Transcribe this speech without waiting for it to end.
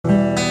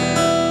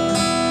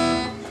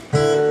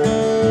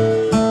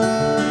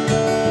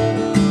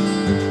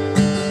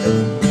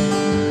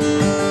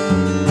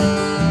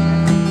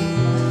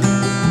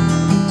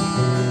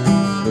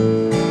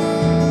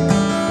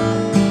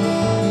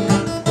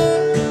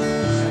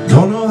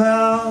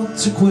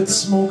to quit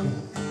smoking.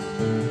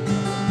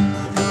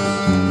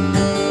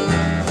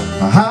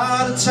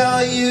 How to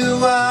tell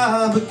you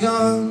I've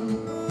begun.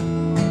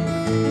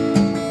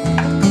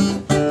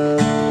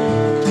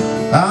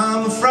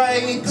 I'm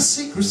afraid the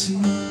secrecy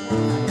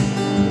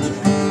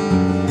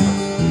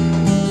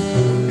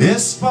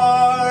is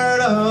part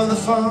of the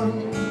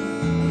fun.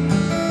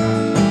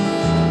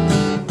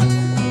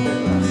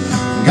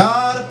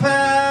 Got a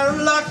pair of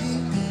lucky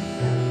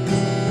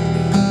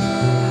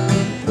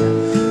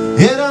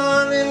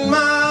hidden in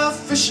my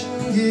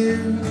fishing gear,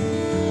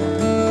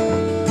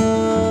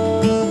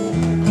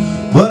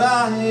 but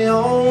I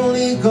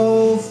only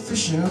go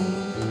fishing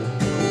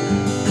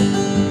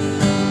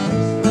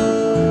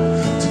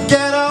to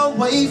get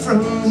away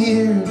from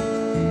here.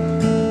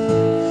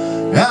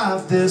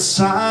 I've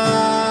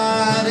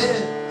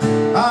decided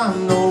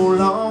I'm no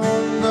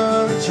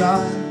longer a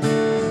child.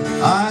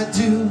 I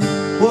do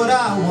what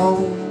I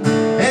want,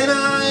 and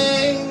I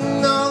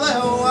ain't all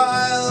that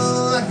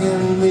wild. I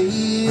can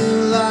leave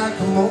like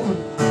a moment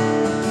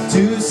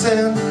to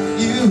send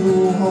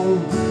you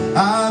home.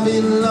 I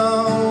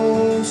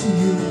belong to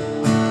you,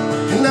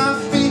 and I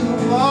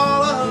feel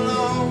all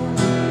alone.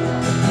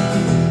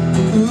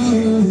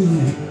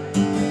 Ooh.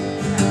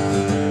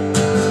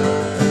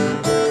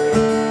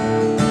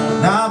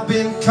 Now I've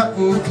been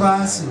cutting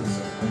classes,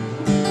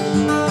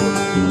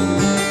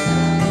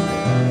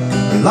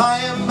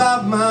 lying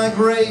about my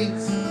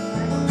grades.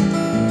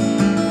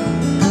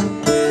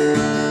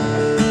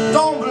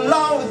 Don't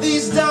belong with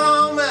these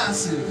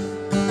dumbasses,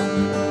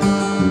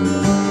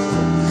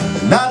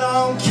 and I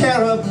don't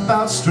care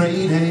about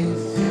straight A's.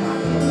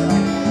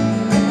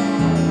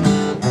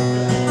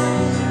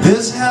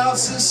 This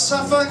house is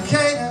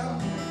suffocating.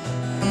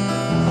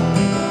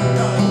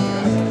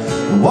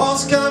 The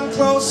walls come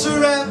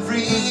closer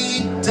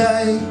every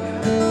day.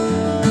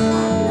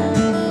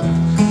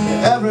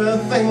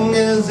 Everything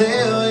is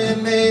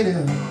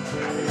alienated.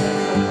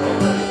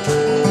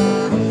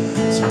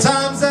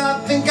 Sometimes I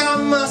think I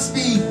must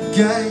be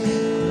gay.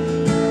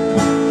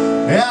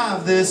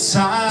 I've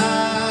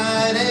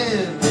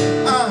decided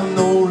I'm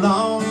no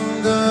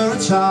longer a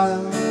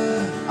child.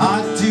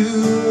 I do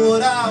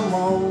what I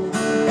want,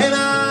 and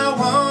I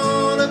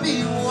wanna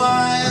be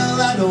wild.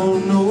 I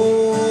don't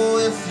know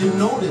if you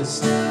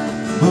noticed,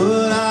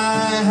 but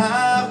I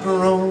have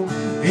grown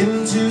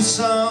into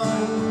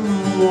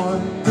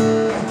someone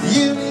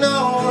you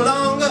no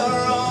longer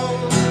own.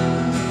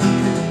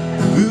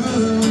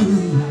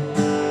 Ooh,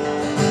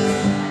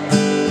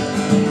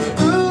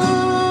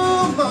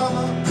 ooh,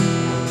 mama,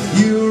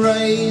 you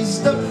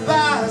raised a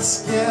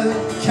basket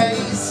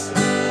case.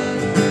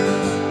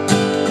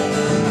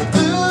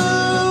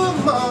 Ooh,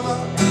 mama,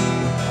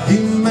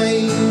 you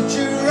made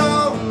your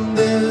own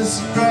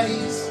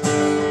disgrace.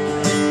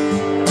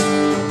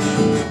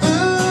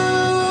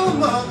 Ooh,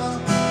 mama,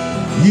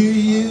 you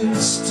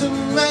used to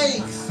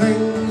make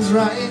things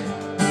right.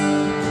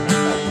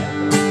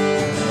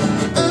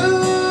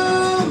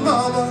 Ooh,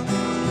 mama,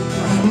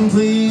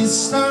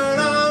 please turn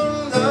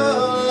on the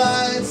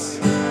lights.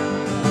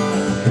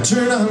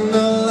 Turn on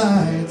the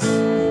lights.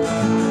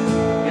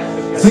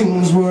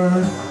 Things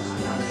were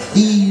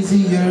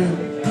easier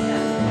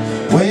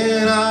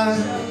when I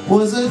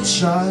was a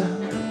child.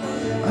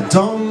 I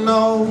don't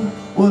know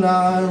what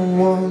I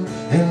want,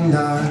 and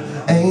I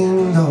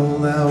ain't all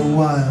that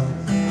wild.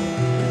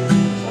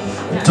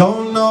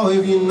 Don't know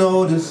if you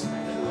noticed,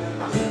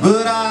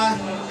 but I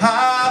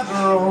have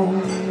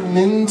grown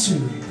into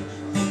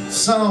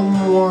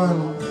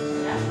someone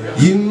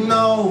you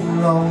no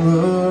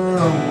longer